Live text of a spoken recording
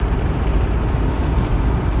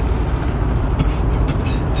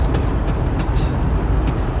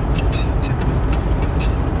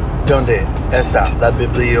¿Dónde está la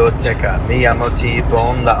biblioteca? Mi llamo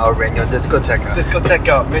T-Bone, la Areño discoteca.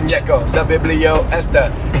 Discoteca, muñeco, la biblioteca.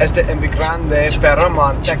 Este es muy grande, pero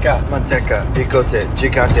manteca. Manteca, picote,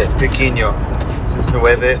 gigante, pequeño.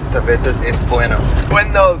 9 veces es bueno.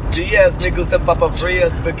 Buenos días, me gusta papas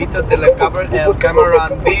frías, poquito de la cabra, el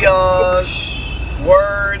Cameron Diaz.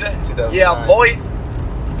 Word. 2009. Yeah, boy.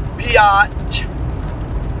 Biatch.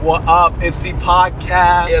 What up? It's the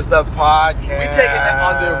podcast. It's the podcast. We taking it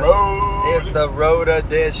on the road. It's the road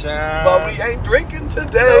edition. But we ain't drinking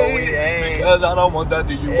today. No, we ain't. Because I don't want that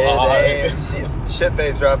DUI. Shit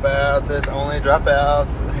face dropouts. It's only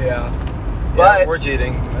dropouts. Yeah. Yeah, But we're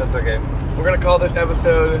cheating. That's okay. we're going to call this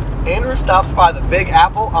episode Andrew Stops by the Big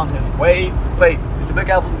Apple on his way. Wait, is the Big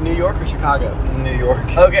Apple New York or Chicago? New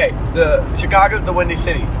York. Okay, the Chicago's the Windy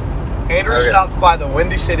City. Andrew Okay. stops by the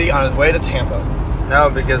Windy City on his way to Tampa. No,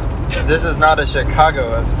 because this is not a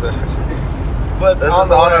Chicago episode. But This is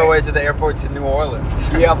on our way to the airport to New Orleans.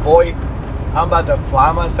 Yeah, boy. I'm about to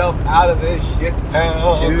fly myself out of this shit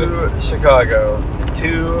town. To Chicago.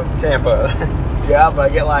 To Tampa. Yeah, but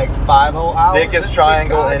I get like 5 whole hours. Biggest in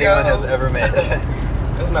triangle Chicago. anyone has ever made.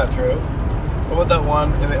 That's not true. What about that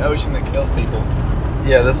one in the ocean that kills people?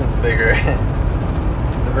 Yeah, this one's bigger.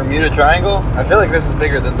 The Bermuda Triangle? I feel like this is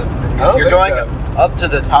bigger than the Bermuda. don't You're think going so. up to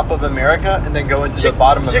the top of America and then going to the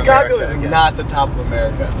bottom of Chicago America. is again. not the top of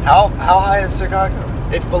America. How high is Chicago?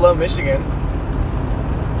 It's below Michigan.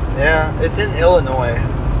 Yeah, it's in Illinois.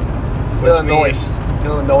 Which means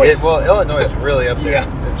Illinois. Illinois is really up there.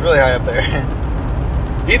 Yeah. It's really high up there.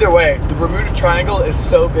 Either way, the Bermuda Triangle is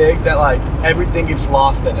so big that like everything gets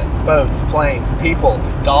lost in it. Boats, planes, people,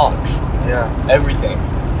 dogs, Yeah. everything.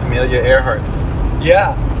 Amelia Earhart's.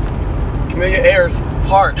 Yeah. Camellia Ayers'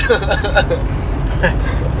 heart.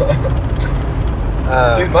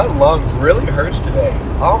 Dude, my lung really hurts today.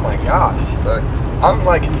 Oh my gosh. Sucks. I'm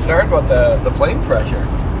like concerned about the plane pressure.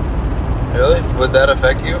 Really? Would that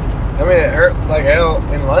affect you? I mean, it hurt like hell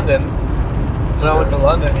in London. When I went to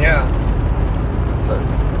London, yeah. That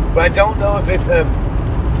sucks. But I don't know if it's a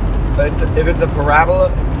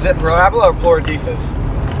parabola. Is it parabola or pleurodesis?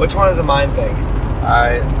 Which one is a mind thing?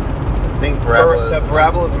 I think parabola is... The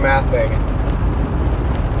parabola is a math thing.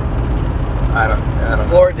 I don't know.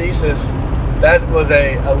 Pleurodesis, that was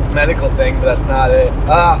a medical thing, but that's not it.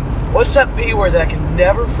 What's that P word that I can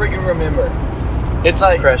never freaking remember? It's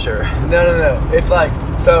like... Pressure. No. It's like,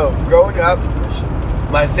 so, growing up,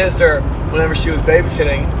 my sister, whenever she was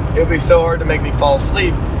babysitting, it would be so hard to make me fall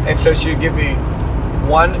asleep, and so she would give me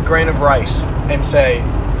 1 grain of rice and say,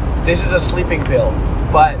 this is a sleeping pill,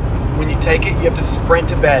 but when you take it, you have to sprint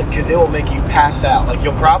to bed because it will make you pass out. Like,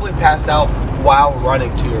 you'll probably pass out while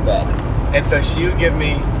running to your bed. And so she would give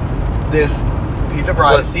me this piece of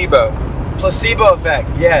rice. Placebo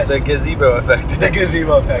effect, yes. The gazebo effect. The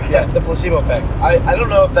gazebo effect, yeah, the placebo effect. I don't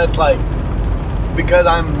know if that's like, because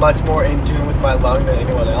I'm much more in tune with my lung than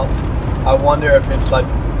anyone else, I wonder if it's like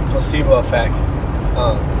placebo effect.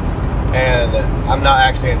 And I'm not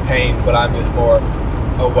actually in pain, but I'm just more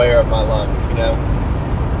aware of my lungs, you know?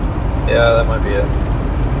 Yeah, that might be it.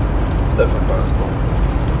 Definitely possible.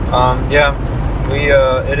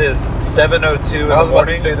 It is 7:02 in the I was about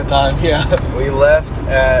morning. to say the time, yeah. We left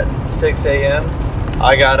at 6 a.m.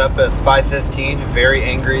 I got up at 5:15, very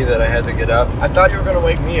angry that I had to get up. I thought you were going to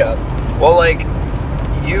wake me up. Well, like,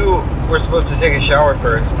 you were supposed to take a shower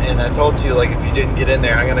first, and I told you, like, if you didn't get in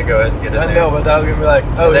there, I'm going to go ahead and get in there. I know, but I was going to be like,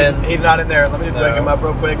 oh, And then- he's not in there. Let me just No. wake him up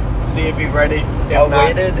real quick, see if he's ready. If I not,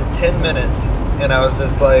 waited 10 minutes, and I was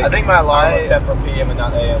just like... I think my alarm was set for PM and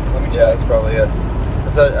not AM. Let me Yeah, check. that's probably it.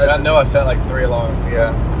 So I know I set like 3 alarms.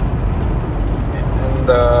 Yeah. And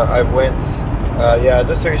I went... I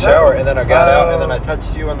just took a shower, and then I got out, and then I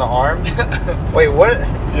touched you on the arm. Wait, what?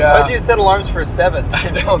 Yeah. Why did you set alarms for 7? I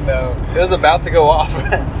don't know. It was about to go off.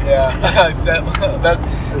 Yeah, I set that.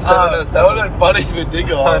 It was 7:07. That would have been funny if it did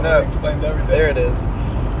go I on. know. It explained everything. There it is.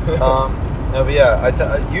 No, but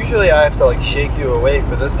yeah, usually I have to like shake you awake,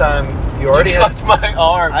 but this time you already had... touched my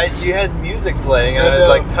arm. You had music playing, and I I know.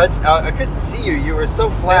 like touched... I couldn't see you. You were so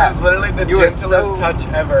It flat. was literally the You were gentlest touch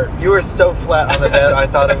ever. You were so flat on the bed, I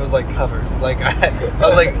thought it was like covers. Like I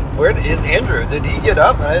was like, where is Andrew? Did he get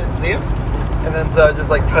up? And I didn't see him. And then so I just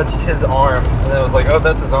like touched his arm, and then I was like, oh,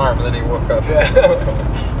 that's his arm. And then he woke up. Yeah.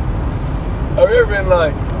 Have you ever been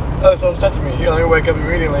like, oh, someone's touching me? Let me wake up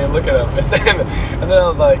immediately and look at him. And then I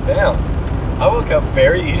was like, damn, I woke up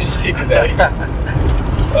very easily today.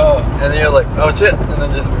 And then you're like, oh shit, and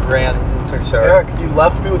then just ran and took a shower. Eric, you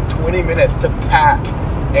left me with 20 minutes to pack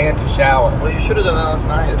and to shower. Well, you should have done that last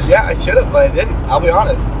night. Yeah, I should have, but I didn't. I'll be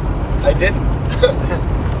honest. I didn't.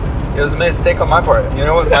 It was a mistake on my part. You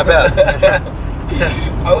know what? My bad.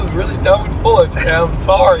 I was really dumb and foolish, and I'm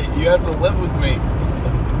sorry. You have to live with me.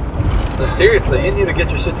 But seriously, you need to get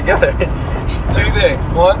your shit together. 2 things.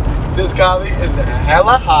 1, this coffee is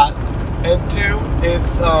hella hot, and 2,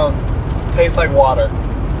 it's tastes like water.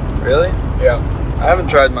 Really? Yeah. I haven't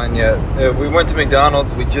tried mine yet. We went to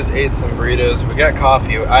McDonald's. We just ate some burritos. We got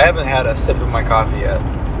coffee. I haven't had a sip of my coffee yet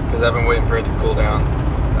because I've been waiting for it to cool down.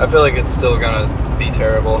 I feel like it's still gonna be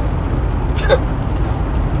terrible.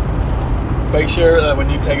 Make sure that when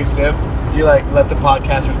you take a sip, you like let the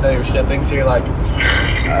podcasters know you're sipping. So you're like,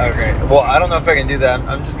 okay. Well, I don't know if I can do that.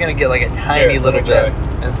 I'm just gonna get like a tiny Here, little let me try.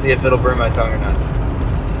 bit and see if it'll burn my tongue or not.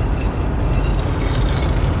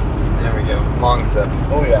 There we go. Long sip.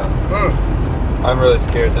 oh yeah. I'm really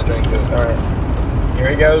scared to drink this. All right. Here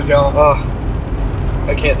he goes, y'all. Oh,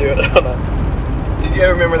 I can't do it. Hold on. Did you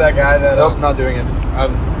ever remember that guy that? Nope, not doing it.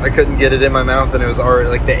 I couldn't get it in my mouth, and it was already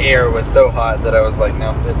like the air was so hot that I was like,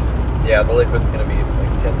 no, the liquid's gonna be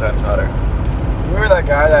like 10 times hotter. Remember that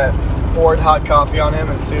guy that poured hot coffee on him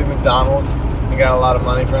and sued McDonald's and got a lot of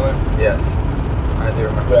money from it? Yes, I do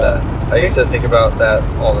remember Yeah. that. I used to think about that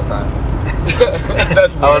all the time.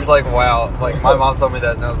 That's weird. I was like, wow. Like my mom told me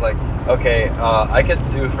that, and I was like, okay, I could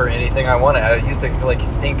sue for anything I wanted. I used to like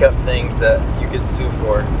think up things that you could sue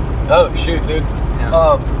for. oh shoot, dude.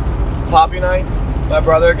 Yeah. Poppy night, my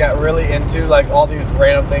brother got really into like all these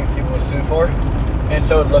random things people would sue for, and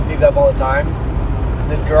so would look these up all the time.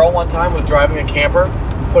 This girl one time was driving a camper,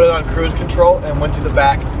 put it on cruise control, and went to the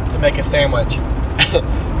back to make a sandwich,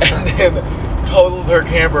 and then totaled her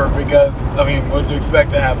camper because, I mean, what did you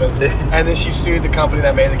expect to happen? And then she sued the company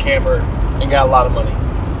that made the camper and got a lot of money.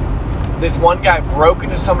 This one guy broke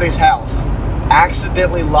into somebody's house,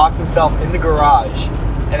 accidentally locked himself in the garage,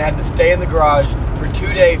 and had to stay in the garage for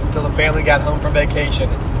 2 days until the family got home from vacation,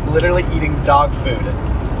 literally eating dog food.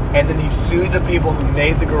 And then he sued the people who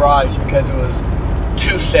made the garage because it was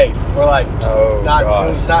too safe. Or like, it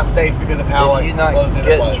was not safe because of how Did he not closed it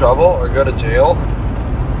get was. in trouble or go to jail?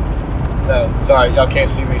 No, sorry, y'all can't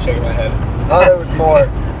see me shaking my head. Oh, there was more.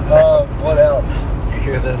 What else? You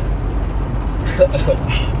hear this?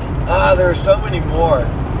 There were so many more.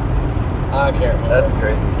 I can't remember. That's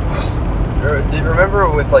crazy. Do you remember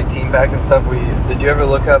with like Team Pack and stuff? Did you ever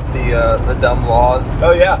look up the dumb laws?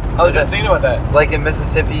 Oh yeah, I was just thinking about that. Like in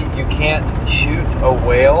Mississippi, you can't shoot a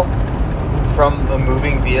whale from a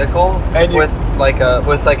moving vehicle And with like a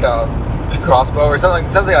crossbow or something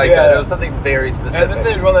like Yeah. that. It was something very specific. And then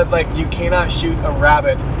there's one that's like, you cannot shoot a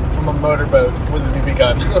rabbit from a motorboat with a BB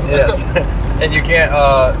gun. Yes, and you can't.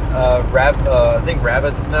 I think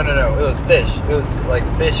rabbits. No. It was fish. It was like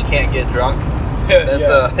fish can't get drunk. That's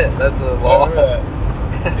that's a I law. remember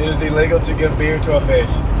that. It is illegal to give beer to a fish.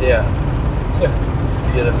 Yeah. To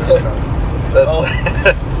get a fish drunk.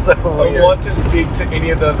 That's so weird. I want to speak to any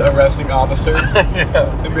of those arresting officers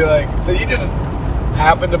Yeah. and be like, so you just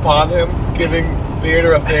happened upon him giving beer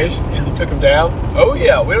to a fish and you took him down? Oh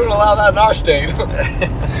yeah, we don't allow that in our state.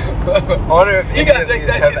 I wonder if You any gotta of take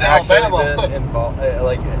these that have shit to actually Alabama. been involved,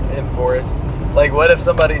 like enforced. Like, what if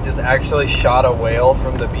somebody just actually shot a whale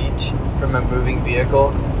from the beach from a moving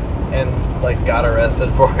vehicle and like got arrested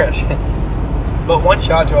for it? But one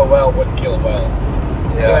shot to a whale wouldn't kill a whale.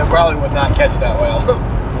 So they probably would not catch that whale.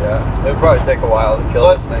 Yeah, it would probably take a while to kill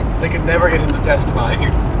this thing. They could never get him to testify.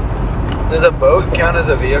 Does a boat count as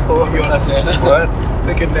a vehicle? You know what I'm saying? What?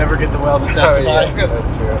 They could never get the whale to Oh, testify. yeah,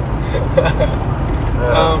 that's true.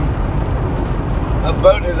 A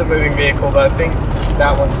boat is a moving vehicle, but I think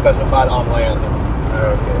that one's specified on land.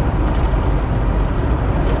 Okay.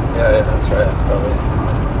 Yeah, that's right. That's probably.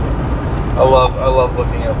 I love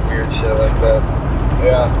looking up weird shit like that.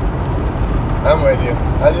 Yeah, I'm with you.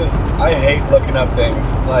 I hate looking up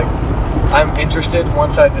things. Like, I'm interested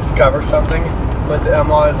once I discover something, but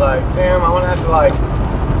I'm always like, damn, I'm gonna have to like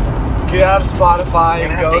get out of Spotify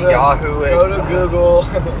You're and gonna go have to Yahoo it. go to Google.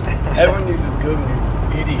 Everyone uses Google,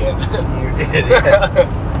 you idiot. You idiot.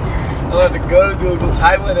 I'll have to go to Google,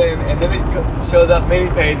 type it in, and then it shows up many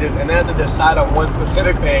pages, and then I have to decide on one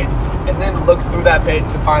specific page, and then look through that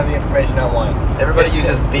page to find the information I want. Everybody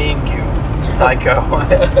uses Bing, you psycho.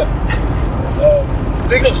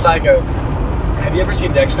 Speaking of Psycho, have you ever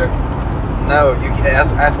seen Dexter? No, you can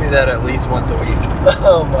ask me that at least once a week.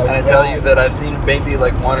 Oh my god. And I tell you that I've seen maybe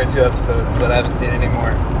like 1 or 2 episodes, but I haven't seen any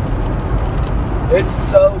more. It's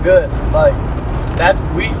so good. Like,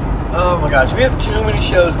 oh my gosh, we have too many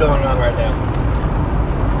shows going on right now.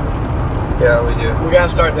 Yeah, we do. We gotta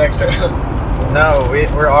start Dexter. No,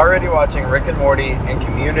 we're already watching Rick and Morty and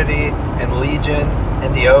Community and Legion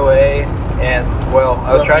and the OA and, well,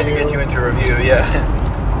 I tried to get you into review, yeah.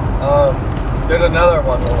 There's another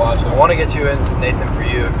one we're watching. I want to get you into Nathan For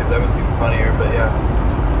You because that one's even funnier. But yeah.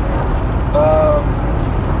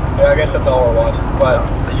 Yeah, I guess that's all we're watching. But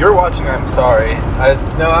you're watching I'm Sorry.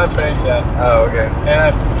 No, I finished that. Oh, okay. And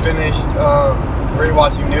I finished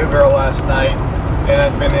rewatching New Girl last night, and I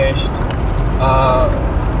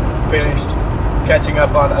finished catching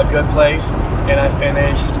up on A Good Place, and I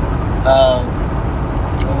finished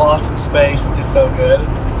Lost in Space, which is so good.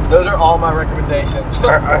 Those are all my recommendations.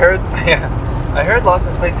 I heard Lost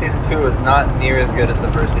in Space season 2 was not near as good as the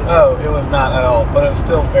first season. Oh, it was not at all, but it was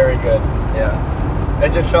still very good. Yeah.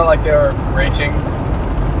 It just felt like they were reaching.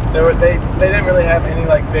 They didn't really have any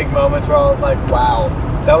like big moments where I was like, wow,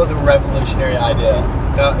 that was a revolutionary idea.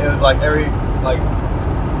 No, it was like every like.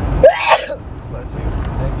 Bless you.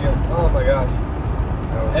 Thank you. Oh my gosh.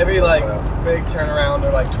 Every like big turnaround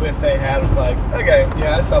or like twist they had was like, okay,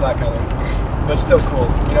 yeah, I saw that coming, but still cool.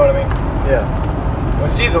 You know what I mean? Yeah. When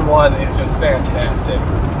season 1 is just fantastic.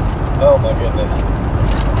 Oh my goodness.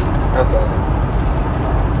 That's awesome.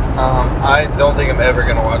 I don't think I'm ever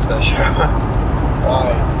gonna watch that show.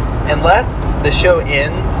 Why? Unless the show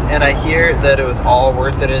ends and I hear that it was all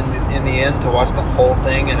worth it in the end to watch the whole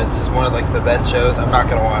thing and it's just one of like the best shows, I'm not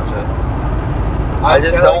gonna watch it. I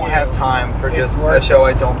just don't have time for just a show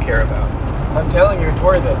I don't care about. I'm telling you, it's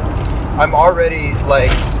worth it. I'm already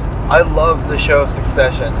like, I love the show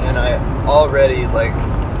Succession and I already like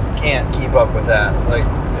can't keep up with that. Like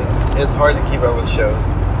it's hard to keep up with shows.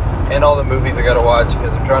 And all the movies I gotta watch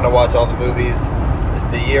because I'm trying to watch all the movies,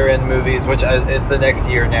 the year-end movies, which it's the next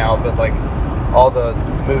year now, but like all the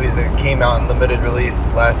movies that came out in limited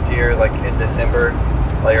release last year, like in December,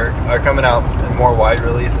 like are coming out in more wide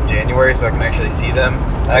release in January, so I can actually see them.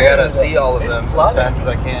 And I gotta see all of them as fast as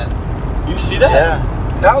I can. You see that? Yeah,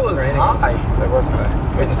 that was high. That was high.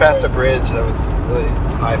 We just passed a bridge that was really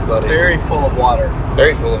high flooding. Very full of water.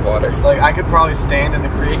 Very full of water. Like, I could probably stand in the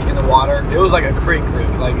creek, in the water. It was like a creek.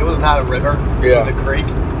 Like, it was not a river. Yeah. It was a creek.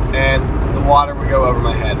 And the water would go over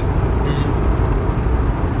my head.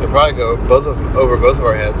 Mm-hmm. It would probably go over both of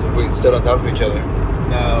our heads if we stood on top of each other.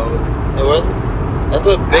 No. It wouldn't? That's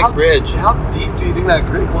a big bridge. How deep do you think that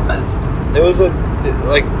creek was? It was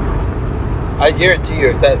I guarantee you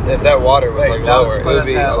if that water was like lower, it would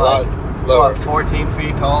be a lot lower. What, 14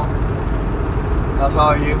 feet tall? How tall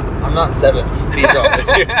are you? I'm not 7 feet tall.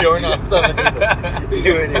 You're not 7 either.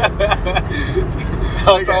 You idiot.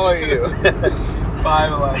 How tall are you?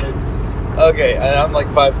 5'11". Okay, and I'm like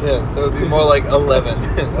 5'10", so it'd be more like 11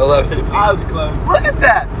 feet. I was close. Look at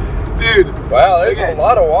that! Dude. Wow, there's a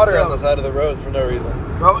lot of water on the side of the road for no reason.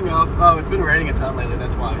 Growing up, it's been raining a ton lately,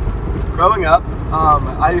 that's why. Growing up,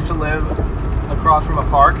 I used to live across from a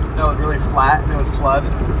park that was really flat and it would flood.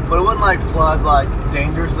 But it wouldn't like flood like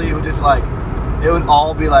dangerously, it would just like, it would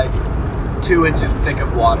all be like 2 inches thick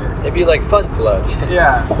of water. It'd be like fun flood.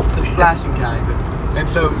 Yeah, the splashing kind. And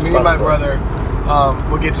so me and my brother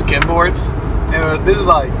would get skimboards. And this is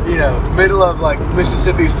like, you know, middle of like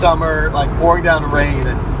Mississippi summer, like pouring down rain.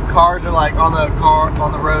 And cars are like on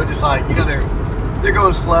the road, just like, you know, they're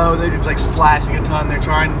going slow. They're just like splashing a ton. They're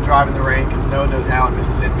trying to drive in the rain because no one knows how in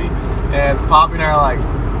Mississippi. And Poppy and I are like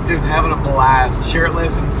just having a blast,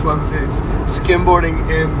 shirtless and swimsuits, skimboarding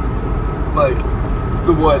in like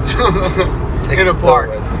the woods in a park.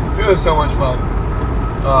 It was so much fun.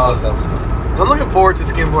 That sounds fun. I'm looking forward to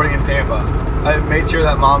skimboarding in Tampa. I made sure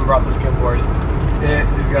that Mom brought the skimboard. It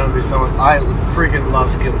is going to be so much. I freaking love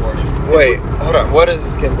skimboarding. Wait, hold on. What is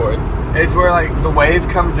a skimboard? It's where like the wave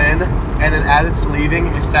comes in, and then as it's leaving,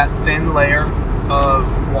 it's that thin layer of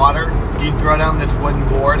water. You throw down this wooden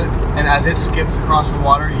board, and as it skips across the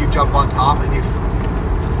water, you jump on top and you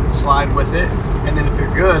slide with it. And then if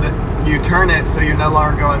you're good, you turn it so you're no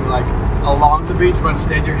longer going like along the beach, but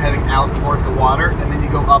instead you're heading out towards the water, and then you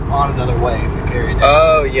go up on another wave and carry it down.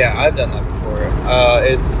 Oh yeah, I've done that before.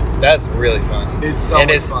 That's really fun. It's so much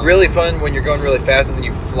and it's fun. Really fun when you're going really fast and then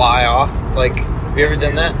you fly off. Like, have you ever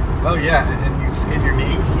done that? Oh yeah, and you skin your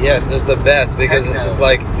knees. Yes, it's the best because it's just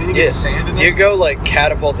like then you get sand in it. You go like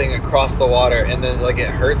catapulting across the water, and then like it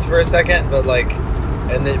hurts for a second, but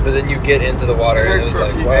then you get into the water, and it's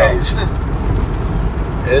like wow.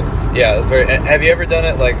 It's very. Have you ever done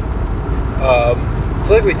it? Like, I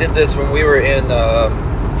feel like we did this when we were in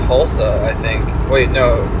Tulsa, I think. Wait,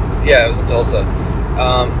 no, yeah, it was in Tulsa.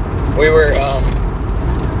 We were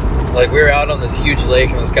out on this huge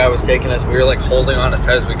lake, and this guy was taking us. We were like holding on as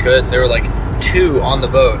tight as we could, and there were like 2 on the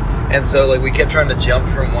boat, and so like we kept trying to jump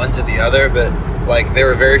from one to the other, but like there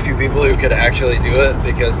were very few people who could actually do it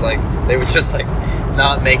because like they would just like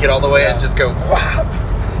not make it all the way and just go whop,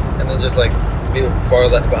 and then just like be far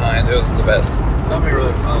left behind. It was the best. That'd be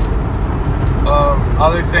really fun.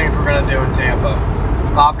 Other things we're gonna do in Tampa.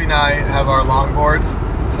 Poppy and I have our longboards,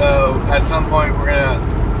 so at some point we're gonna,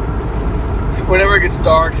 whenever it gets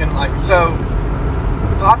dark and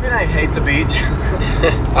Poppy and I hate the beach.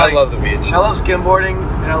 I love the beach. I love skimboarding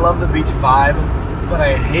and I love the beach vibe, but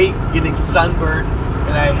I hate getting sunburned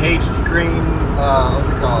and I hate screen. What's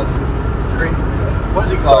it called? Screen. What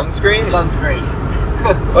is it called? Sunscreen.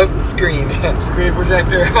 Sunscreen. What's the screen? Screen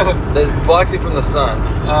protector. That blocks you from the sun.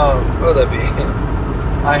 What would that be?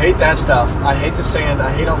 I hate that stuff. I hate the sand.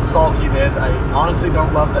 I hate how salty it is. I honestly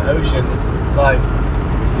don't love the ocean. Like,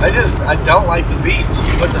 I don't like the beach.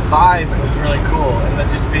 But the vibe is really cool. And then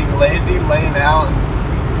just being lazy, laying out,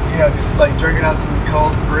 and, just like drinking out some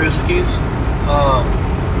cold brewskis.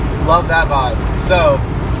 Love that vibe. So,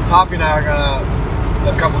 Poppy and I are gonna,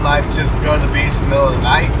 a couple nights, just go to the beach in the middle of the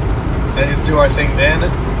night and just do our thing then.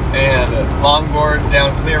 And longboard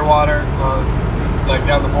down Clearwater,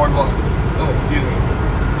 down the boardwalk. Oh, excuse me.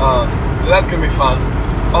 So that's gonna be fun.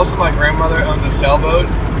 Also, my grandmother owns a sailboat,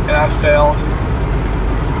 and I've sailed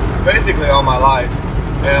basically all my life,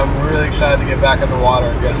 and I'm really excited to get back on the water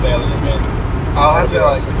and go sailing again. I'll have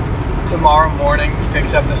to tomorrow morning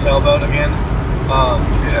fix up the sailboat again.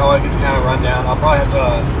 I want to get kind of run down. I'll probably have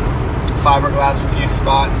to fiberglass a few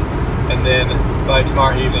spots, and then by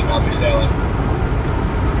tomorrow evening I'll be sailing.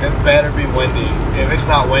 It better be windy. If it's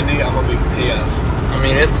not windy, I'm gonna be pissed. I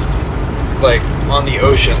mean, it's like on the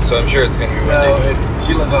ocean, so I'm sure it's gonna be windy. No,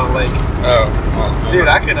 she lives on a lake. Oh, well, dude,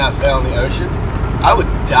 I could not sail in the ocean. I would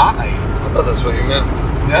die. I thought that's what you meant.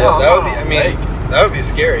 No, yeah, that would be. I mean, lake. that would be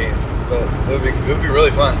scary, but it would be really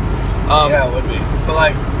fun. Yeah, it would be.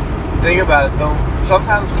 But think about it though.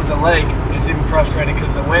 Sometimes with the lake, it's even frustrating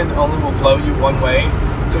because the wind only will blow you one way.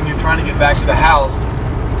 So when you're trying to get back to the house,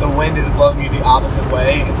 the wind is blowing you the opposite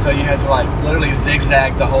way, and so you have to literally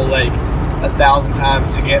zigzag the whole lake 1,000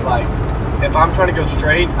 times to get if I'm trying to go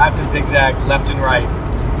straight, I have to zigzag left and right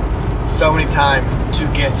so many times to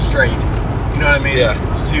get straight. You know what I mean? Yeah.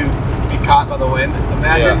 To be caught by the wind.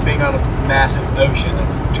 Imagine being on a massive ocean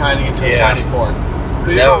trying to get to a tiny port.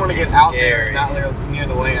 Because you don't want to get out there, not near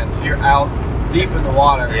the land. So you're out deep in the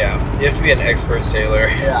water. Yeah. You have to be an expert sailor.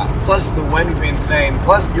 Yeah. Plus the wind would be insane.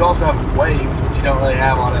 Plus you also have waves, which you don't really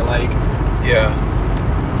have on a lake. Yeah.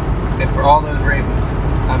 And for all those reasons,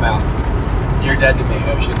 I'm out. You're dead to me,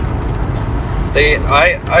 ocean. See,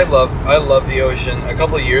 I love the ocean. A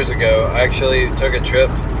couple of years ago, I actually took a trip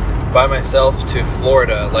by myself to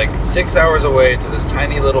Florida, 6 hours away to this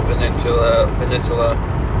tiny little peninsula,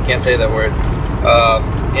 can't say that word,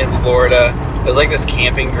 in Florida. It was like this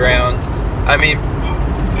camping ground. I mean,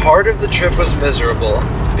 part of the trip was miserable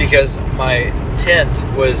because my tent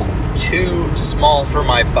was too small for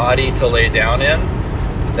my body to lay down in.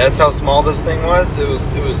 That's how small this thing was. It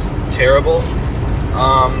was terrible.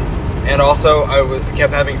 And also, I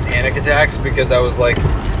kept having panic attacks because I was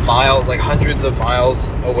miles, hundreds of miles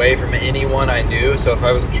away from anyone I knew. So if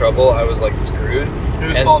I was in trouble, I was screwed.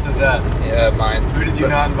 Whose fault is that? Yeah, mine. Who did you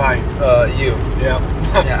not invite? You. Yeah.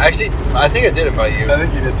 Yeah, actually, I think I did invite you. I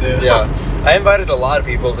think you did too. Yeah. I invited a lot of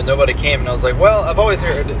people, but nobody came. And I was like, well, I've always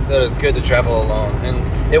heard that it's good to travel alone.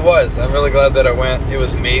 And it was. I'm really glad that I went. It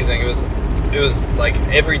was amazing. It was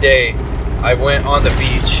every day I went on the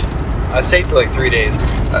beach. I stayed for 3 days.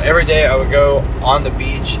 Every day I would go on the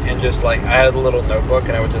beach and just I had a little notebook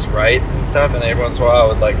and I would just write and stuff. And every once in a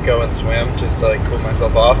while I would go and swim just to cool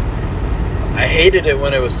myself off. I hated it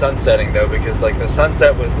when it was sunsetting though, because the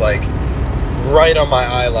sunset was right on my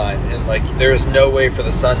eye line, and there's no way for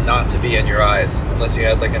the sun not to be in your eyes unless you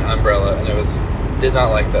had an umbrella, and did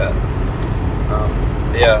not like that.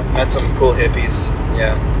 Yeah, met some cool hippies.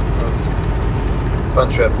 Yeah, it was a fun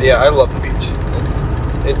trip. Yeah, I love the beach.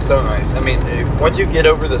 It's so nice. I mean, once you get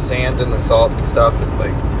over the sand and the salt and stuff, it's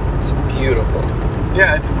beautiful.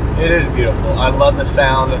 Yeah, it is beautiful. I love the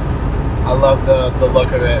sound. I love the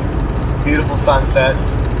look of it. Beautiful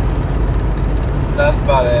sunsets. That's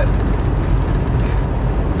about it.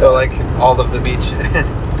 So all of the beach.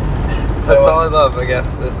 That's all I love, I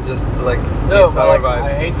guess. It's just the entire vibe.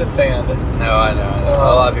 I hate the sand. No, I know.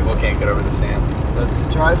 A lot of people can't get over the sand. That's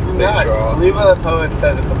drives me nuts. Leva the Poet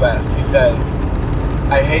says it the best. He says,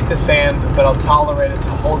 I hate the sand, but I'll tolerate it to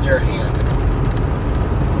hold your hand.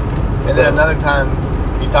 And then another time,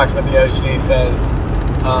 he talks about the ocean. He says,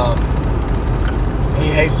 he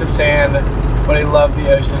hates the sand, but he loved the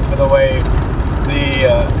ocean for the way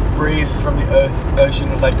the breeze from the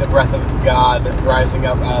ocean was the breath of God rising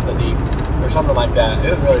up out of the deep, or something like that.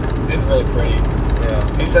 It was really pretty.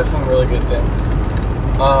 Yeah. He says some really good things.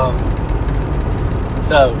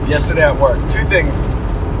 So yesterday at work, 2 things.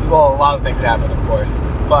 Well, a lot of things happened, of course.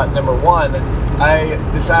 But number 1, I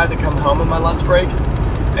decided to come home on my lunch break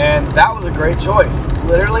And that was a great choice.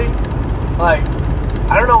 Literally, like,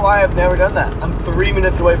 I don't know why I've never done that. I'm 3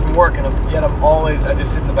 minutes away from work, and I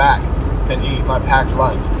just sit in the back and eat my packed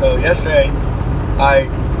lunch. So yesterday, I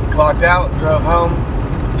clocked out, drove home,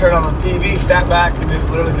 turned on the TV, sat back, and just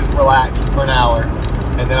literally just relaxed for an hour.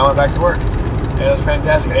 And then I went back to work. And it was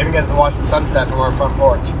fantastic. I even got to watch the sunset from our front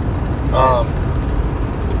porch. Nice.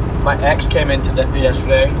 My ex came in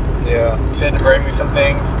yesterday. Yeah. She had to bring me some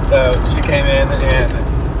things, so she came in,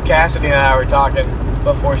 and Cassidy and I were talking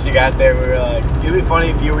before she got there. We were like, it'd be funny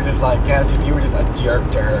if you were just like, Cassidy, if you were just a jerk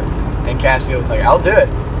to her. And Cassidy was like, I'll do it.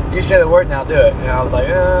 You say the word and I'll do it. And I was like,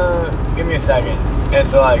 give me a second. And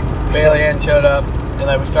so like Bailey Ann showed up, and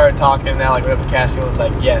like we started talking, and now like whenever Cassidy was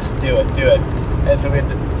like, yes, do it. And so we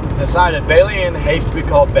decided Bailey Ann hates to be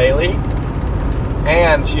called Bailey,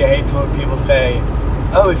 and she hates when people say,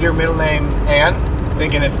 oh, is your middle name Ann?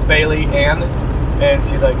 Thinking it's Bailey Ann. And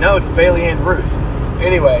she's like, no, it's Bailey Ann Ruth.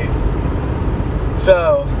 Anyway,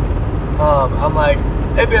 so I'm like,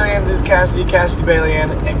 hey Bailey Ann, this is Cassidy Bailey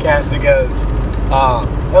Ann. And Cassidy goes,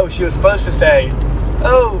 oh, she was supposed to say,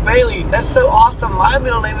 oh, Bailey, that's so awesome. My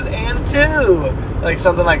middle name is Ann too. Like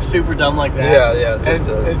something like super dumb like that. Yeah.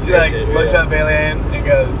 And she like looks at Bailey Ann and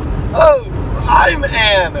goes, oh, I'm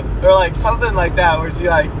Ann. Or like something like that, where she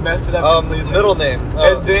like messed it up completely. Middle name.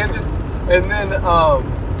 Oh. And then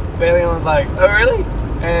Bailey Ann was like, oh really?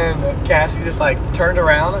 And Cassie just like turned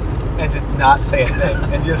around and did not say a thing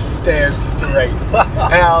and just stared straight. And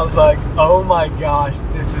I was like, oh my gosh,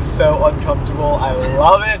 this is so uncomfortable. I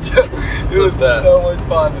love it. It was so much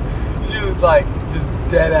fun. She was like just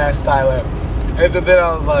dead ass silent. And so then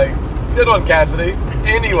I was like, good one, Cassidy.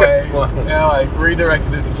 Anyway, and I like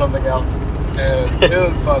redirected it to something else. And it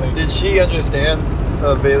was funny. Did she understand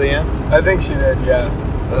Bailey Ann? I think she did, yeah.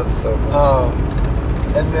 That's so funny.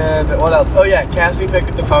 And then, what else? Oh yeah, Cassidy picked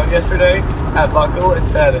up the phone yesterday at Buckle and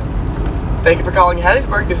said, thank you for calling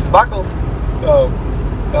Hattiesburg, this is Buckle. So,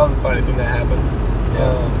 that was a funny thing that happened.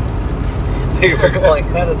 Yeah. Thank you for calling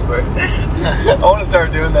Hattiesburg. I want to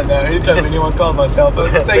start doing that now. Anytime anyone calls my cell phone,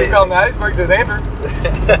 thank you for calling Hattiesburg, this is Andrew.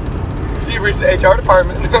 You've reached the HR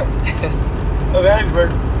department of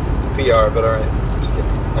Hattiesburg. It's PR, but alright. I'm just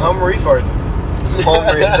kidding. Home Resources. Home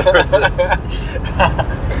Resources.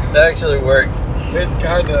 That actually works. It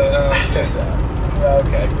kind of,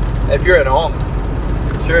 okay. If you're at home.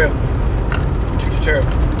 True.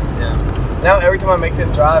 Yeah. Now every time I make this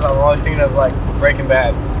drive, I'm always thinking of like Breaking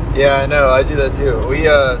Bad. Yeah, I know. I do that too. We,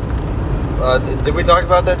 did we talk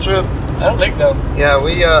about that trip? I don't think so.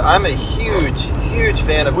 Yeah, I'm a huge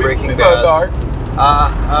fan of Breaking Bad. We both are.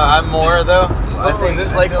 I'm more though. I think, is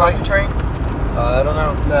this Lake Pontchartrain? I don't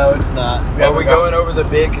know. No, it's not. Are we going over the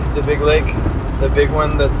big lake? The big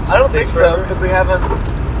one that's... I don't think so, because we haven't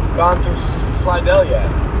gone through Slidell yet.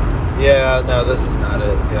 Yeah, no, this is not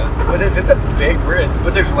it, yeah. But it's a big bridge,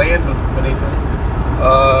 but there's land beneath us. Is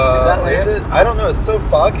that land? Is it? I don't know, it's so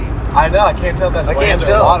foggy. I know, I can't tell if that's land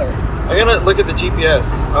or water. I'm gonna look at the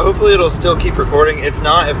GPS. Hopefully it'll still keep recording. If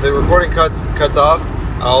not, if the recording cuts off,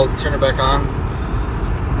 I'll turn it back on.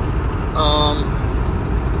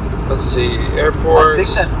 Let's see, airport. I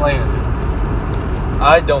think that's land.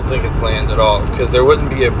 I don't think it's land at all, because there wouldn't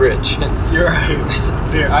be a bridge. You're right.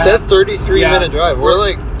 Dude, it says 33-minute drive. We're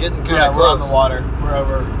like getting kind of close. Yeah, we're on the water. We're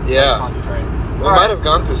over Pontchartrain. We might have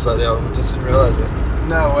gone through Slidell. We just didn't realize it.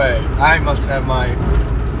 No way. I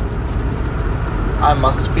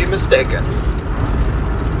must be mistaken.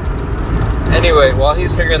 Anyway, while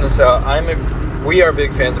he's figuring this out, we are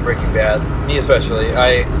big fans of Breaking Bad. Me especially.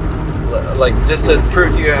 Just to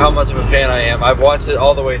prove to you how much of a fan I am, I've watched it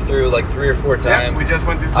all the way through like 3 or 4 times. Yeah, we just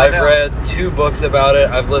went through I've read 2 books about it.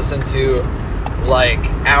 I've listened to like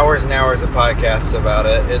hours and hours of podcasts about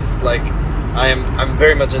it. It's like I'm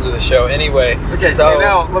very much into the show. Anyway, okay, so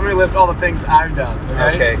now let me list all the things I've done.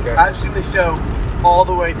 Okay, go. I've seen the show all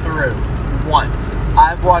the way through once.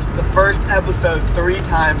 I've watched the first episode 3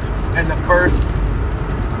 times and the first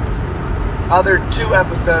other 2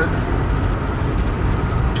 episodes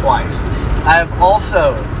twice. I have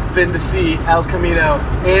also been to see El Camino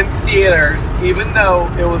in theaters, even though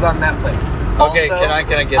it was on Netflix. Okay, also, can I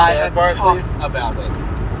get that part, please? About it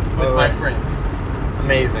with my friends.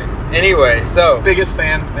 Amazing. Anyway, so biggest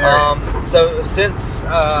fan there. So since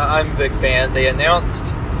I'm a big fan, they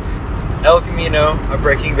announced El Camino, a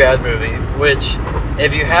Breaking Bad movie. Which,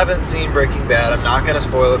 if you haven't seen Breaking Bad, I'm not going to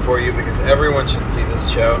spoil it for you because everyone should see this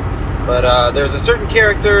show. But there's a certain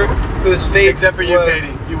character whose fate except for you,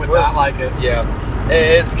 Katie, you would not like it. Yeah,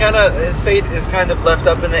 It's kind of, his fate is kind of left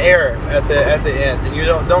up in the air at the end, and you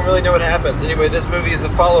don't really know what happens. Anyway, this movie is a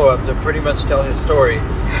follow-up to pretty much tell his story,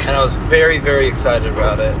 and I was very, very excited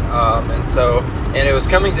about it. And it was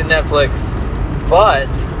coming to Netflix, but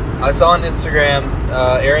I saw on Instagram,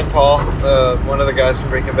 Aaron Paul, one of the guys from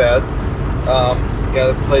Breaking Bad, guy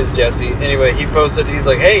that plays Jesse. Anyway, he posted, he's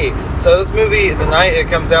like, hey, so this movie, the night it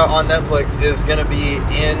comes out on Netflix, is going to be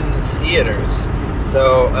in theaters.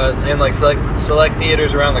 So, in like select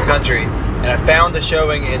theaters around the country. And I found a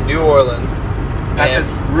showing in New Orleans. At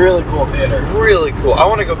this really cool theater. Really cool. I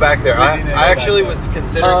want to go back there. I actually was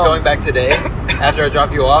considering going back today after I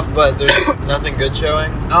drop you off, but there's nothing good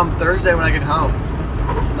showing. Thursday when I get home.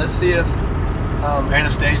 Let's see if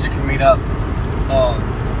Anastasia can meet up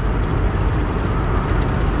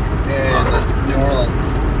in New Orleans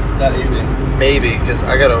that evening. Maybe, because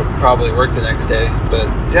I gotta probably work the next day. But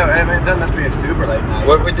yeah, I mean, it doesn't have to be a super late night.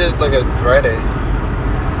 What if we did like a Friday?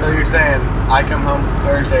 So you're saying I come home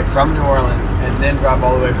Thursday from New Orleans and then drive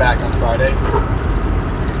all the way back on Friday?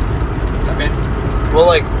 Okay. Well,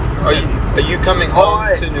 like, are you coming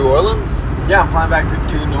home to New Orleans? Yeah, I'm flying back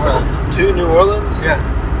to New Orleans. To New Orleans? Yeah.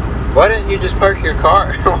 Why didn't you just park your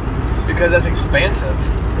car? Because that's expensive.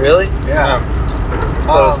 Really? Yeah. That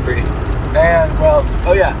was free. And, well,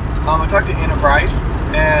 I talked to Anna Bryce,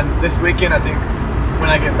 and this weekend, I think, when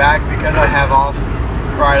I get back, because I have off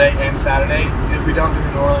Friday and Saturday, if we don't do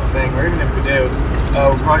the New Orleans thing, or even if we do,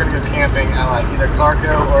 we're probably going to go camping at, like, either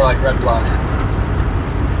Clarko or, like, Red Bluff.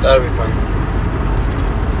 That'd be fun.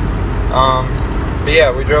 But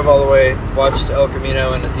yeah, we drove all the way, watched El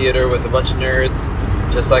Camino in the theater with a bunch of nerds,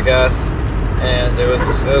 just like us, and it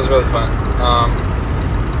was really fun.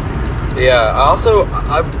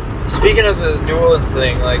 Speaking of the New Orleans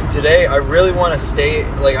thing, like, today I really want to stay,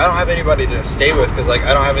 like, I don't have anybody to stay with because, like,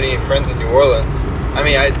 I don't have any friends in New Orleans. I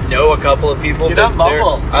mean, I know a couple of people. Get on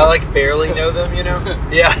Bumble. I, like, barely know them, you know?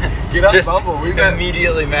 Yeah. Get on just Bumble. We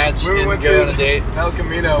immediately match and go on a date. El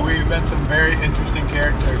Camino. We met some very interesting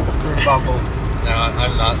characters through Bumble. No,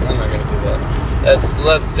 I'm not going to do that.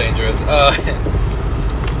 That's dangerous. I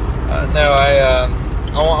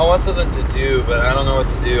want something to do, but I don't know what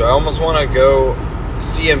to do. I almost want to go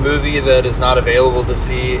see a movie that is not available to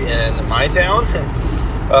see in my town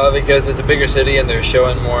because it's a bigger city and they're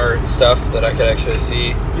showing more stuff that I could actually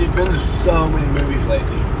see. You've been to so many movies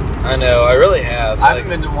lately. I know, I really have. I haven't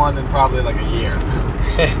been to one in probably like a year.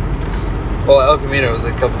 Well, El Camino was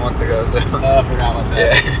a couple months ago, so... I forgot about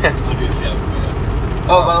that. Yeah. I do see El Camino.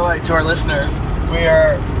 Oh, by the way, to our listeners, we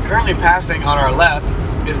are currently passing on our left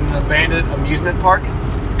is an abandoned amusement park.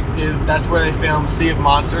 That's where they filmed Sea of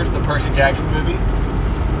Monsters, the Percy Jackson movie.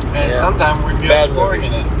 And sometime we're going to go exploring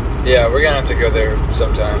in it. Yeah, we're going to have to go there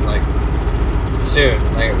sometime, like, soon.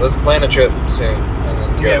 Like, let's plan a trip soon. And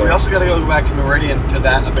then go there. We also got to go back to Meridian to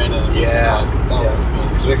that abandoned amusement park. Oh, that's cool.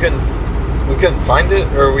 Because we couldn't find it,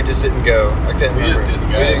 or we just didn't go. I can't remember. We just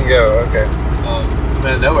didn't go. We didn't go, okay.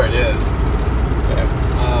 I know where it is.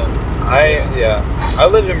 Yeah. I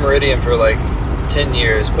lived in Meridian for like 10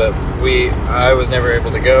 years, but I was never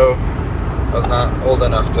able to go. I was not old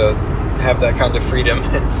enough to have that kind of freedom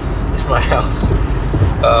in my house.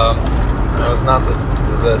 I was not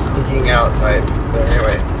the sneaking out type. But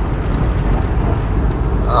anyway.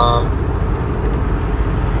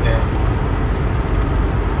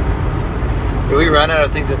 Did we run out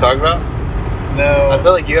of things to talk about? No. I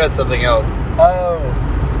feel like you had something else. Oh.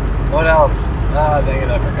 What else? Ah, dang it,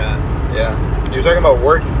 I forgot. Yeah. You were talking about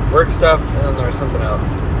work stuff, and then there was something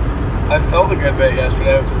else. I sold a good bit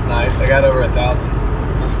yesterday, which was nice. I got over 1,000.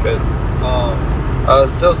 That's good.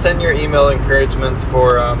 Still send your email encouragements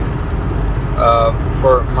for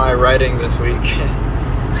my writing this week.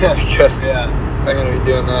 Because I'm going to be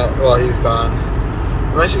doing that while he's gone.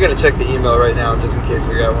 I'm actually going to check the email right now just in case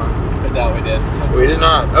we got one. I doubt we did. We did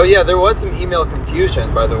not. Oh yeah, there was some email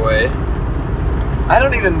confusion, by the way. I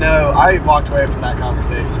don't even know. I walked away from that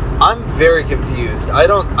conversation. I'm very confused. I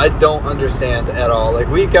don't understand at all. Like,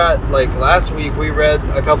 we got, like, last week we read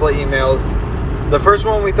a couple of emails. The first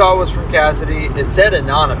one we thought was from Cassidy. It said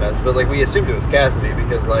anonymous, but, like, we assumed it was Cassidy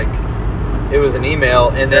because, like, it was an email,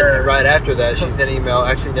 and then right after that she sent an email.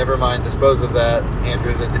 Actually, never mind, dispose of that.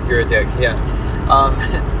 Andrew's you're a dick. Yeah.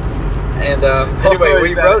 Anyway,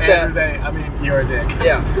 we wrote that. I mean, you're a dick.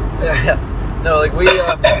 Yeah. No, like, we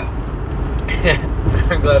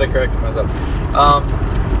I'm glad I corrected myself.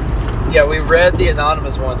 We read the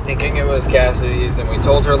anonymous one thinking it was Cassidy's, and we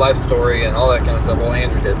told her life story and all that kind of stuff. Well,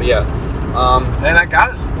 Andrew did, but yeah. And I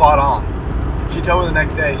got it spot on. She told me the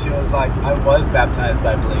next day, she was like, I was baptized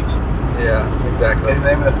by bleach. Yeah, exactly. In the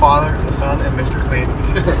name of the Father, and the Son, and Mr. Clean.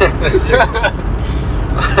 That's true.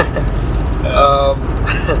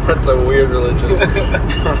 That's a weird religion.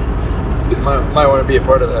 might want to be a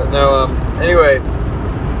part of that. No. Anyway.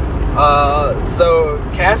 So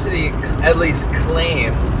Cassidy at least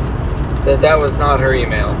claims that was not her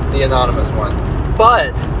email, the anonymous one.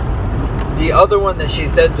 But the other one that she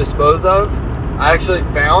said dispose of, I actually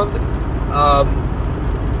found,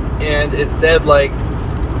 and it said like,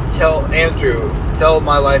 tell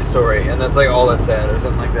my life story, and that's like all it said, or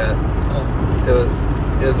something like that. It was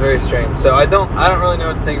very strange. So I don't really know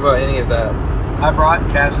what to think about any of that. I brought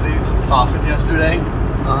Cassidy some sausage yesterday,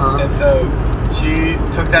 and so she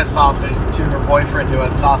took that sausage to her boyfriend who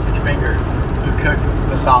has sausage fingers, who cooked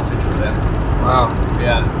the sausage for them. Wow.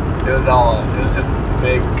 Yeah. It was just a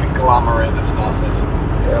big conglomerate of sausage.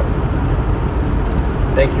 Yeah.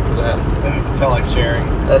 Thank you for that. I just felt like sharing.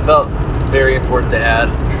 That felt very important to add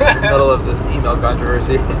in the middle of this email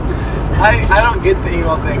controversy. I don't get the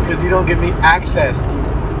email thing because you don't give me access.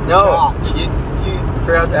 No, you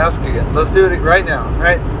forgot to ask again. Let's do it right now.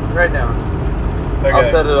 Right now. Okay. I'll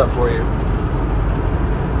set it up for you.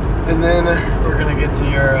 And then we're gonna get to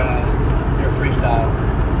your freestyle.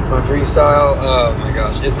 My freestyle? Oh my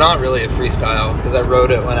gosh. It's not really a freestyle because I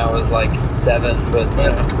wrote it when I was like 7, but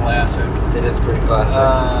classic. It is pretty classic.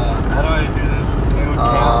 How do I do this?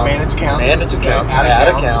 Manage accounts. Manage accounts. Add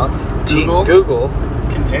accounts. Google.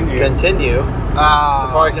 Continue.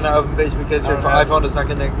 Safari cannot open page because your iPhone is not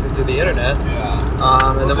connected to the internet.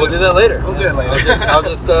 Yeah. And then we'll do that later. We'll do it later.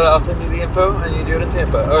 I'll send you the info and you do it in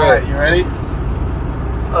Tampa. All right. You ready?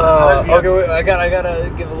 Okay, I gotta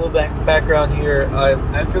give a little background here.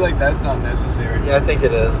 I feel like that's not necessary. Yeah, I think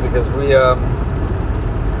it is because we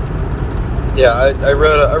I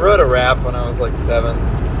wrote a rap when I was like 7,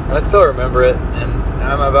 and I still remember it, and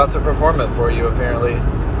I'm about to perform it for you. Apparently,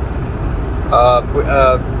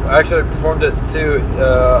 I actually performed it to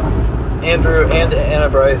Andrew and Anna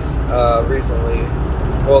Bryce recently.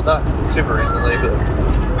 Well, not super recently, but.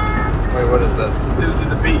 Wait, what is this? This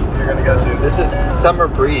is a beat you're gonna go to. This is Summer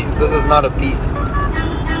Breeze. This is not a beat.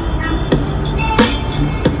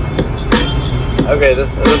 Okay,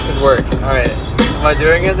 this could work. Alright. Am I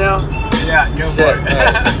doing it now? Yeah, go for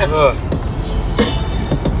it.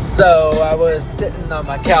 So, I was sitting on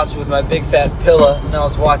my couch with my big fat pillow, and I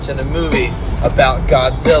was watching a movie about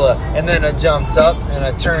Godzilla. And then I jumped up, and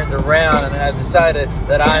I turned around, and I decided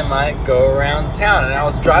that I might go around town. And I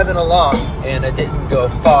was driving along, and I didn't go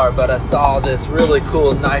far, but I saw this really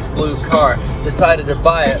cool, nice blue car. Decided to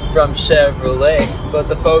buy it from Chevrolet, but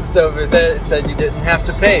the folks over there said you didn't have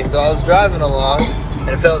to pay. So I was driving along, and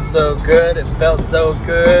it felt so good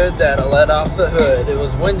that I let off the hood. It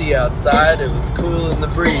was windy outside, it was cool in the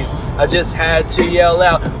breeze. I just had to yell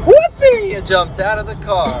out, whoopee! I jumped out of the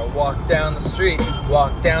car, walked down the street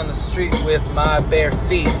with my bare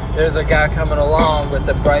feet. There's a guy coming along with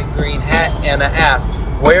a bright green hat, and I asked,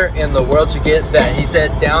 where in the world you get that? He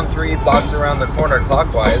said, down 3 blocks around the corner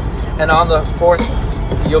clockwise, and on the 4th,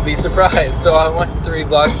 you'll be surprised. So I went 3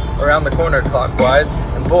 blocks around the corner clockwise,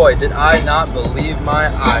 and boy, did I not believe my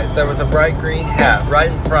eyes. There was a bright green hat right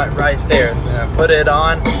in front, right there. And I put it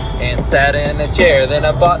on and sat in a chair. Then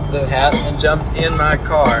I bought the hat and jumped in my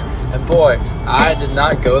car. And boy, I did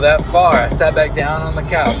not go that far. I sat back down on the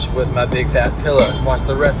couch with my big fat pillow and watched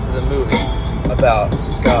the rest of the movie about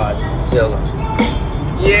Godzilla.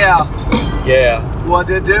 Yeah. What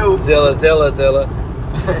did it do? Zilla. Oh,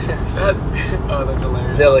 that's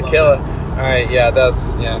hilarious. Zilla killer. Alright,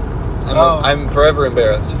 I'm forever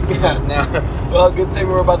embarrassed. Yeah. Now. Well, good thing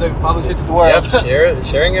we're about to publish it to the world. Yep,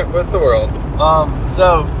 sharing it with the world.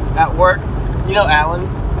 So, at work, you know Alan?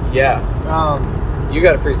 Yeah. You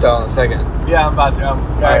got a freestyle in a second. Yeah, I'm about to. I'm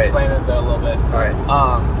going to explain it though a little bit. Alright.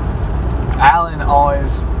 Alan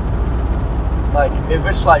always, like, if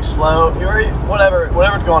it's like slow, or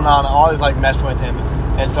whatever's going on, I always like mess with him.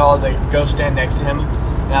 And so I'll like go stand next to him,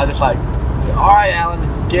 and I'll just like, all right, Alan,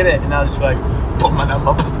 get it. And I'll just be like, and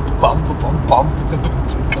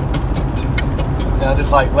I'll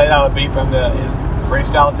just like lay out a beat from his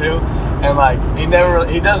freestyle too. And like, he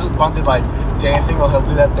does a bunch of like dancing, or he'll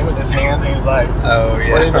do that thing with his hand, and he's like, oh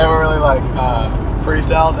yeah. But he never really like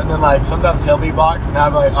freestyles. And then like sometimes he'll beatbox, and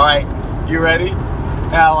I'll be like, all right, you ready?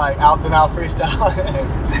 And I'll freestyle.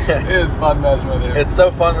 It is fun messing with him. It's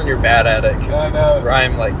so fun when you're bad at it, because you just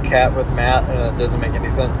rhyme like cat with Matt, and it doesn't make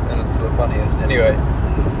any sense, and it's the funniest. Anyway.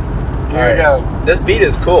 Here we go. This beat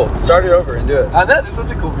is cool. Start it over and do it. I know, this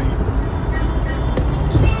one's a cool beat.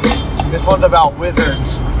 This one's about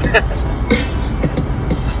wizards.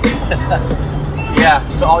 Yeah,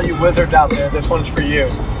 to all you wizards out there, this one's for you.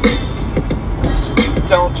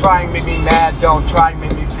 Don't try and make me mad, don't try and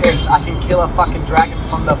make me pissed. I can kill a fucking dragon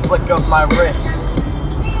from the flick of my wrist.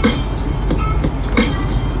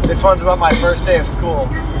 This one's about my first day of school.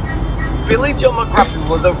 Billy Joe McGruffin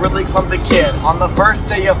was a really clumsy kid. On the first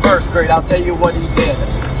day of first grade, I'll tell you what he did.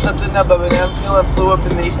 Slipped in above an airfield and flew up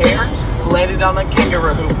in the air. Landed on a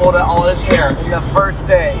kangaroo who pulled out all his hair. In the first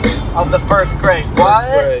day of the first grade.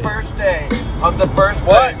 What? First day of the first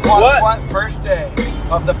grade. What? First day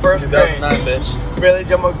of the first grade. 2009, bitch. Billy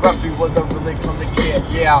Joe McGruffin was a really clumsy kid.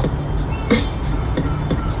 Yeah.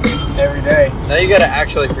 Every day. Now you gotta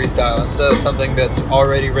actually freestyle instead of something that's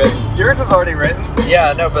already written. Yours was already written.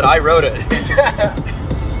 Yeah, no, but I wrote it.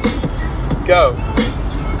 Go.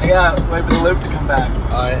 I gotta wait for the loop to come back.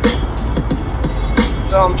 Alright.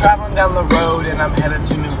 So I'm traveling down the road and I'm headed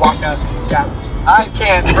to Newaka. I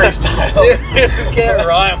can't freestyle. You can't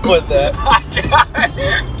rhyme with that. I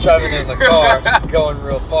can't. Driving in the car, going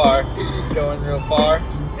real far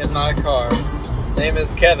in my car. Name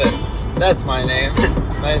is Kevin. That's my name.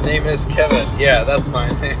 My name is Kevin. Yeah, that's my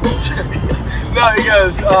name. No, he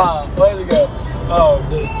goes, where does it go?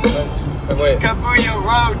 Wait. Kabuya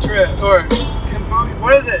road trip. Or, Kabuya,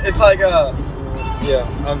 what is it? It's like a... Yeah,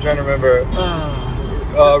 I'm trying to remember.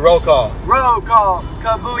 Roll call. Roll call.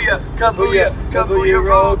 Kabuya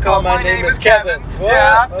roll call. My name is Kevin. What?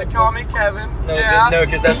 Yeah, they call me Kevin. No, yeah. no,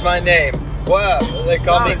 because that's my name. Wow, they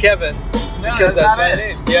call me Kevin. No, because that's my it.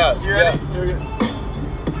 name. Yeah, You ready?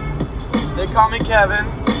 They call me Kevin.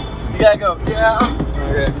 You gotta go, yeah.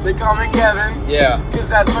 Okay. They call me Kevin. Yeah. Because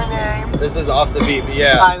that's my name. This is off the beat, but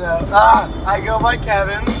yeah. I know. I go by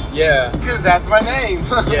Kevin. Yeah. Because that's my name.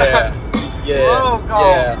 Yeah. Yeah. Roll call.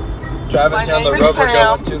 Yeah. Driving My down the name road, is we're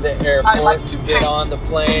Pam. going to the airport. I like to get paint. on the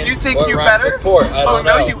plane. You think what you rhymes better? with port? I don't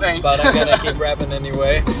no, know. you ain't. But I'm gonna keep rapping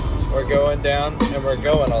anyway. We're going down and we're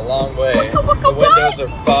going a long way. The windows are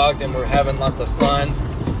fogged and we're having lots of fun.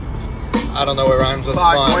 I don't know what rhymes with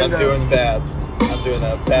Fogged fun. windows. I'm doing bad. I'm doing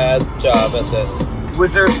a bad job at this.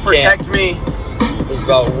 Wizards protect me. It's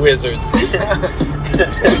about wizards. I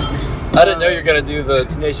didn't know you were gonna do the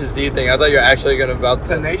Tenacious D thing. I thought you were actually gonna about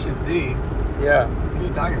the Tenacious D. Yeah. What are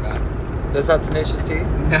you talking about? That's not Tenacious D?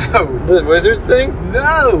 No. The Wizards thing?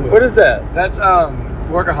 No. What is that? That's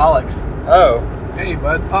Workaholics. Oh. Hey,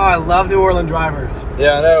 bud. Oh, I love New Orleans drivers.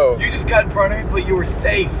 Yeah, I know. You just got in front of me, but you were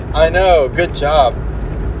safe. I know. Good job.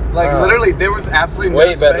 Like, literally, there was absolutely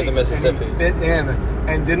way no better space, than Mississippi. And he fit in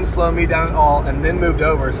and didn't slow me down at all, and then moved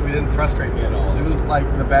over, so he didn't frustrate me at all. It was like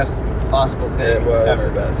the best possible thing It was ever.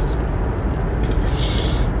 the best.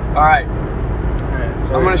 All right, Alright,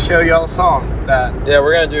 so I'm gonna show y'all a song that yeah,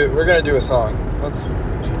 we're gonna do a song. Let's.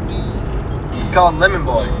 called Lemon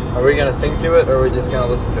Boy. Are we gonna sing to it, or are we just gonna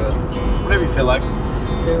listen to it? Whatever you feel like.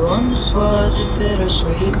 There once was a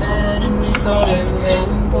bittersweet man, and they called him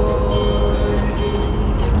Lemon Boy.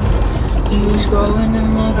 He was growing in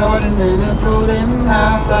my garden, and I pulled him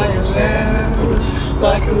out by his hair,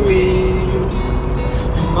 like a weed.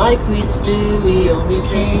 And like weeds do, he only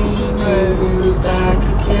came and grew back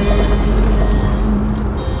again.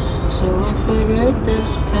 So I figured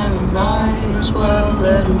this time I might as well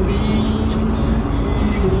let him be.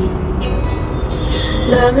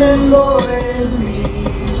 Lemon Boy and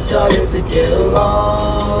me started to get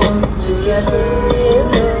along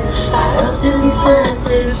together. Out in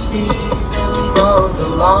fantasies and we mowed the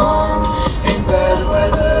lawn in bad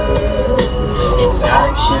weather. It's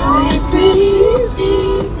actually pretty easy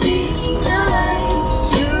being nice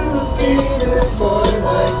to a bitter boy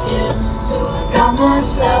like him. So I got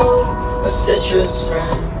myself a citrus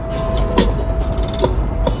friend.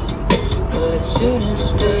 But as soon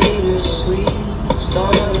as bittersweet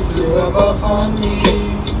started to rub off on me,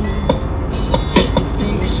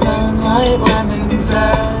 things smelling like lemons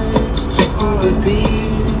as would be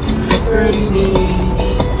pretty neat.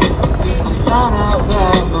 I found out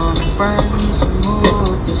that my friends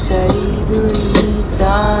moved to savory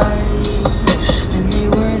type, and they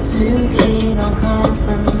weren't too keen on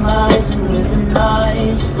compromising with a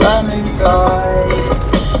nice lemon pie.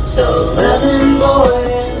 So Lemon Boy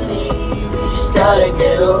and me, we just gotta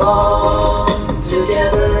get along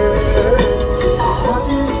together. Out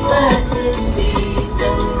in fantasies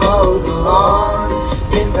and we mowed the lawn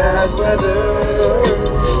in bad weather.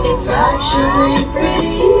 It's actually pretty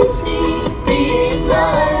easy being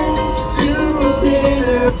nice to a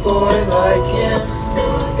bitter boy like him. So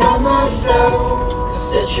I got myself a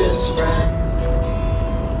citrus friend.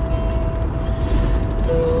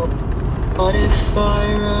 What if I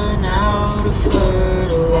run out of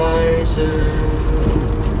fertilizer?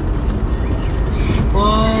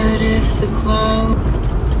 What if the clouds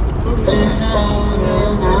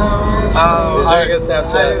run out? Is there a good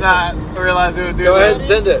Snapchat? I did not realize it would do Go that. ahead and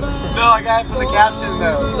send it. No, I got it for the caption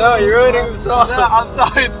though. No, you're ruining the song. No, I'm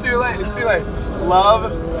sorry, it's too late. It's too late.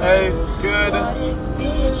 love a good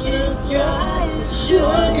Bitches drive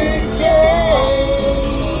sugar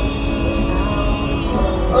cane.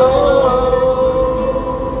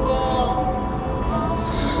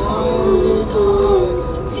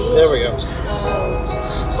 There we go.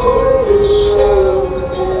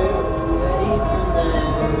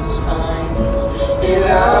 It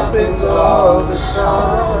happens all the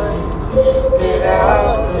time. It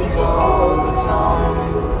happens all the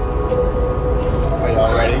time. Are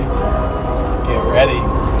y'all ready? Get ready.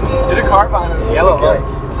 There's a car behind us. Yellow Okay.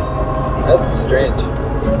 lights. That's strange.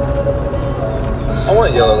 I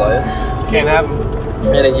want yellow lights You can't have them.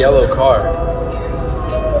 and a yellow car.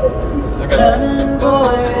 Look at Running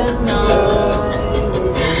boy and I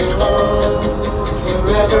will be alone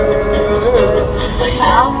forever. Like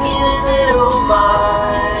South getting little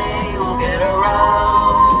by, we'll get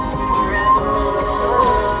around forever.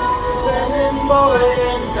 Running boy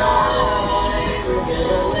and I will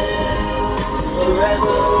gonna live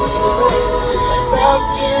forever. Like South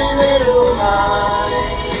getting little by,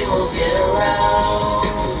 we'll get around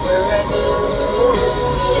wherever.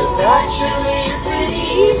 It's actually pretty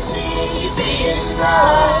easy being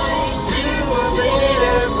nice to a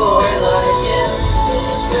bitter boy like him. So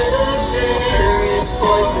where the bitterest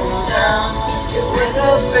boys in town, get where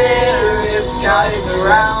the bitterest guys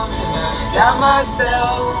around. And I got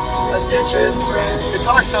myself a citrus friend.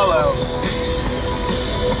 guitar solo.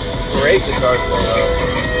 Great guitar solo.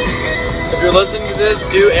 If you're listening to this,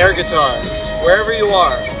 do air guitar wherever you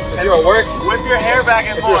are. If you're at work, Whip your hair back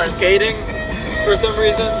and if you're forth. skating for some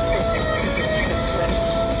reason,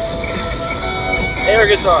 air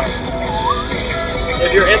guitar.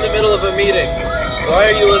 If you're in the middle of a meeting, why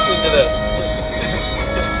are you listening to this?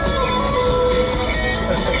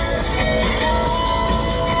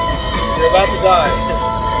 If you're about to die,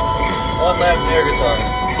 one last air guitar.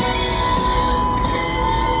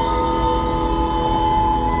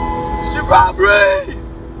 Mr. Robbery!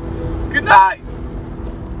 Good night!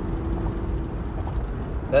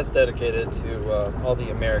 That's dedicated to all the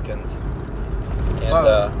Americans. And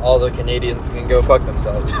Whoa. all the Canadians can go fuck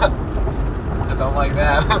themselves. I don't like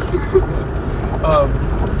that.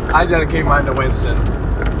 I dedicate mine to Winston.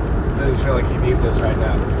 I just feel like he needs this right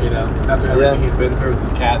now, you know, after everything he's been through with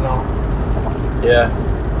his cat and all. Yeah.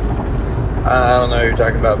 I don't know what you're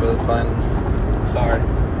talking about, but it's fine. Sorry.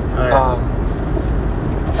 Alright.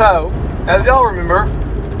 So, as y'all remember,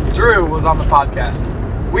 Drew was on the podcast.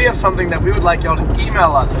 We have something that we would like y'all to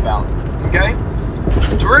email us about, okay?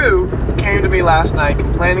 Drew came to me last night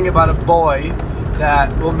complaining about a boy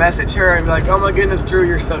that will message her and be like, oh my goodness, Drew,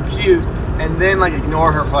 you're so cute, and then like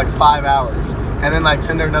ignore her for like 5 hours, and then like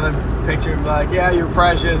send her another picture and be like, yeah, you're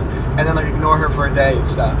precious, and then like ignore her for a day and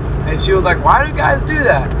stuff. And she was like, why do you guys do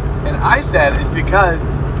that? And I said it's because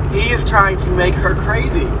he is trying to make her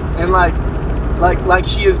crazy, and like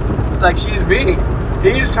she is being.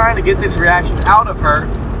 He's trying to get this reaction out of her,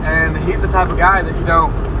 and he's the type of guy that you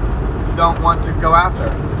don't want to go after.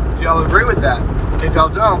 Do y'all agree with that? If y'all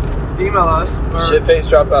don't, email us. Or,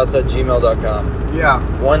 Shitfacedropouts@gmail.com. Yeah.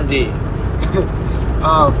 1D.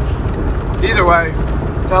 Either way,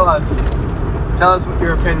 tell us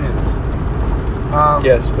your opinions.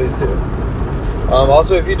 Yes, please do.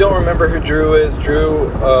 Also, if you don't remember who Drew is, Drew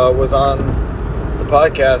was on the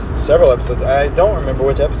podcast several episodes. I don't remember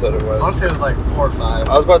which episode it I was. want to say it was like 4 or 5.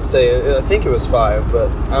 I was about to say, I think it was 5,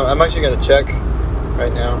 but I'm actually going to check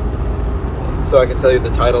right now so I can tell you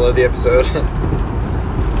the title of the episode.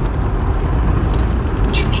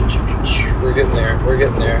 We're getting there.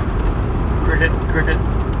 Cricket.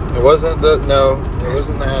 It wasn't the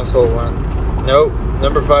asshole one. Nope.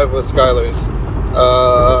 Number 5 was Skylar's.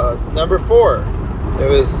 Number 4. It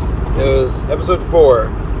was episode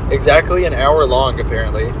 4. Exactly an hour long,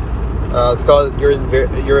 apparently. It's called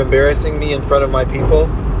 "You're Embarrassing Me in Front of My People."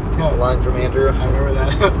 A line from Andrew. I remember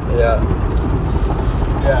that. Yeah.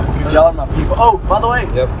 Yeah, because y'all are my people. Oh, by the way,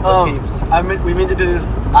 Yep, the peeps. I meant to do this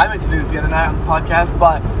the other night on the podcast,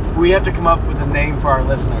 but we have to come up with a name for our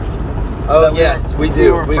listeners. Oh That yes, we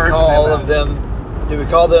do. We refer to call all them of as. them. Do we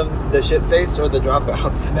call them the shit face or the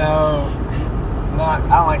dropouts? No, I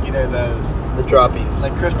don't like either of those. The droppies.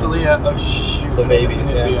 Like Crystalia, oh shoot. The babies, It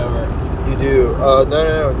needs to be yeah. over. You do.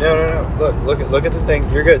 No. Look at the thing.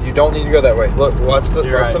 You're good. You don't need to go that way. Look, watch the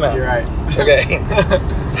You're right, map. you're right. Okay.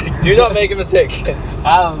 Do not make a mistake.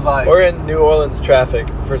 I was like, We're in New Orleans traffic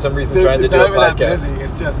for some reason dude, trying to it's do not a even that podcast. busy.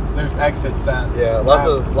 It's just there's exits that. Yeah, lots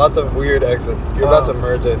of weird exits. You're about to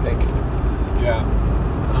merge, I think. Yeah.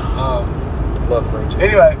 Love merging.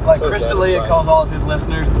 Anyway, like So Crystalia satisfying. calls all of his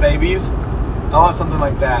listeners babies. I want something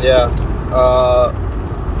like that. Yeah.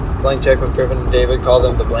 Blank check with Griffin and David. Call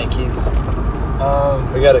them the Blankies.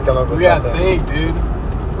 We got to come up with we gotta something. think, dude.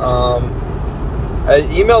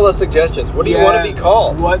 Email us suggestions. What do you want to be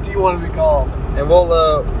called? What do you want to be called? And we'll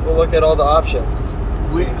look at all the options.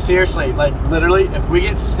 Seriously, like literally, if we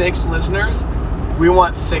get 6 listeners, we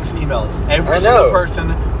want 6 emails. Every I single know.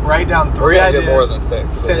 person, write down 3 We're gonna ideas. get more than 6.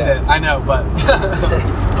 but Send yeah. it. I know, but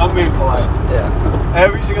I'm being polite. Yeah.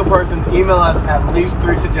 Every single person, email us at least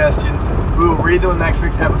 3 suggestions. We will read them in next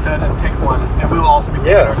week's episode and pick one, and we will also be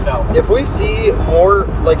picking Yes. ourselves. If we see more,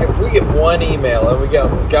 like if we get one email and we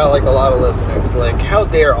got like a lot of listeners, like how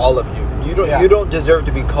dare all of you? You don't deserve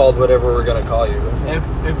to be called whatever we're gonna call you.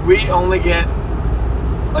 If we only get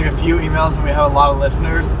like a few emails and we have a lot of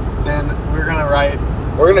listeners, then we're gonna write.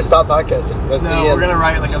 We're gonna stop podcasting. That's the end. We're gonna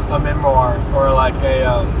write like a memoir or like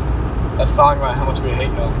a song about how much we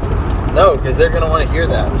hate y'all. No, because they're gonna want to hear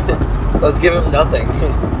that. Let's give them nothing.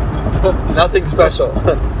 Nothing special.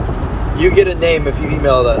 You get a name if you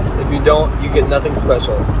emailed us. If you don't, you get nothing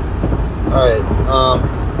special. All right.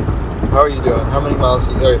 How are you doing? How many miles?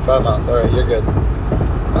 All right, 5 miles. All right, you're good.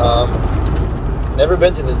 Never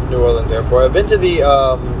been to the New Orleans airport. I've been to the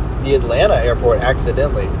Atlanta airport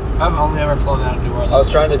accidentally. I've only ever flown out of New Orleans. I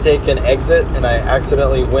was trying to take an exit, and I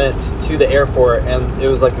accidentally went to the airport, and it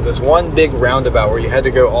was like this one big roundabout where you had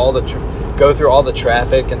to go go through all the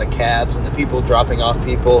traffic and the cabs and the people dropping off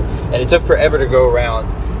people, and it took forever to go around.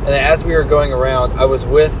 And then as we were going around, I was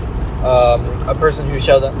with a person who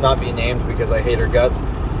shall not be named because I hate her guts.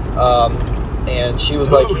 And she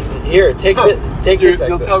was like, "Here, take this exit."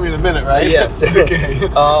 You'll tell me in a minute, right? Yes. Okay.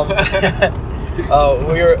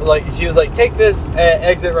 We were like, she was like, "Take this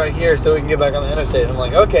exit right here so we can get back on the interstate." And I'm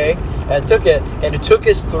like, "Okay," and I took it, and it took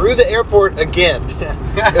us through the airport again.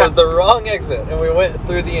 It was the wrong exit, and we went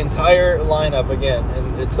through the entire lineup again,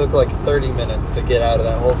 and it took like 30 minutes to get out of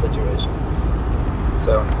that whole situation.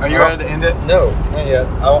 So, Are you ready to end it? No, not yet.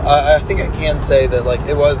 I think I can say that like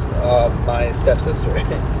it was my stepsister.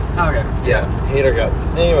 Okay. Yeah, hate her guts.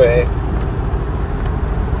 Anyway,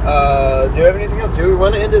 do you have anything else? Do we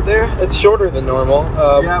want to end it there? It's shorter than normal.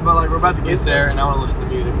 Yeah, but like we're about to get there, and I want to listen to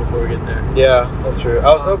music before we get there. Yeah, that's true.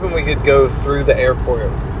 I was hoping we could go through the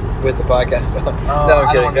airport with the podcast on. No,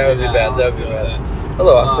 I'm kidding. That would be bad. That would be bad.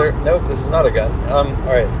 Hello, officer. Nope, this is not a gun. All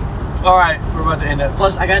right. All right, we're about to end it.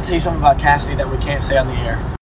 Plus, I gotta tell you something about Cassidy that we can't say on the air.